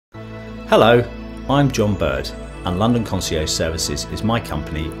Hello, I'm John Bird, and London Concierge Services is my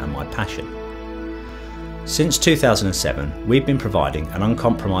company and my passion. Since 2007, we've been providing an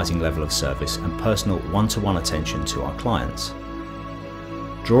uncompromising level of service and personal one-to-one attention to our clients.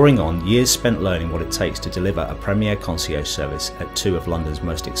 Drawing on years spent learning what it takes to deliver a premier concierge service at two of London's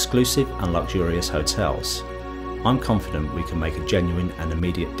most exclusive and luxurious hotels, I'm confident we can make a genuine and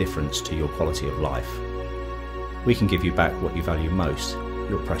immediate difference to your quality of life. We can give you back what you value most,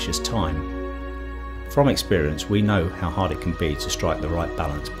 your precious time. From experience, we know how hard it can be to strike the right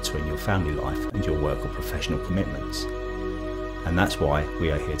balance between your family life and your work or professional commitments. And that's why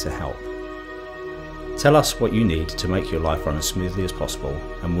we are here to help. Tell us what you need to make your life run as smoothly as possible,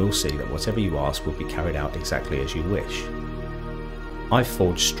 and we'll see that whatever you ask will be carried out exactly as you wish. I've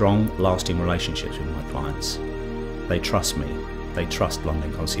forged strong, lasting relationships with my clients. They trust me. They trust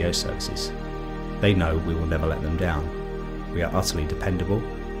London Concierge Services. They know we will never let them down. We are utterly dependable,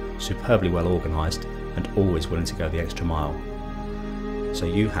 superbly well organised, and always willing to go the extra mile. So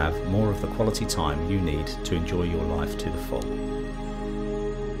you have more of the quality time you need to enjoy your life to the full.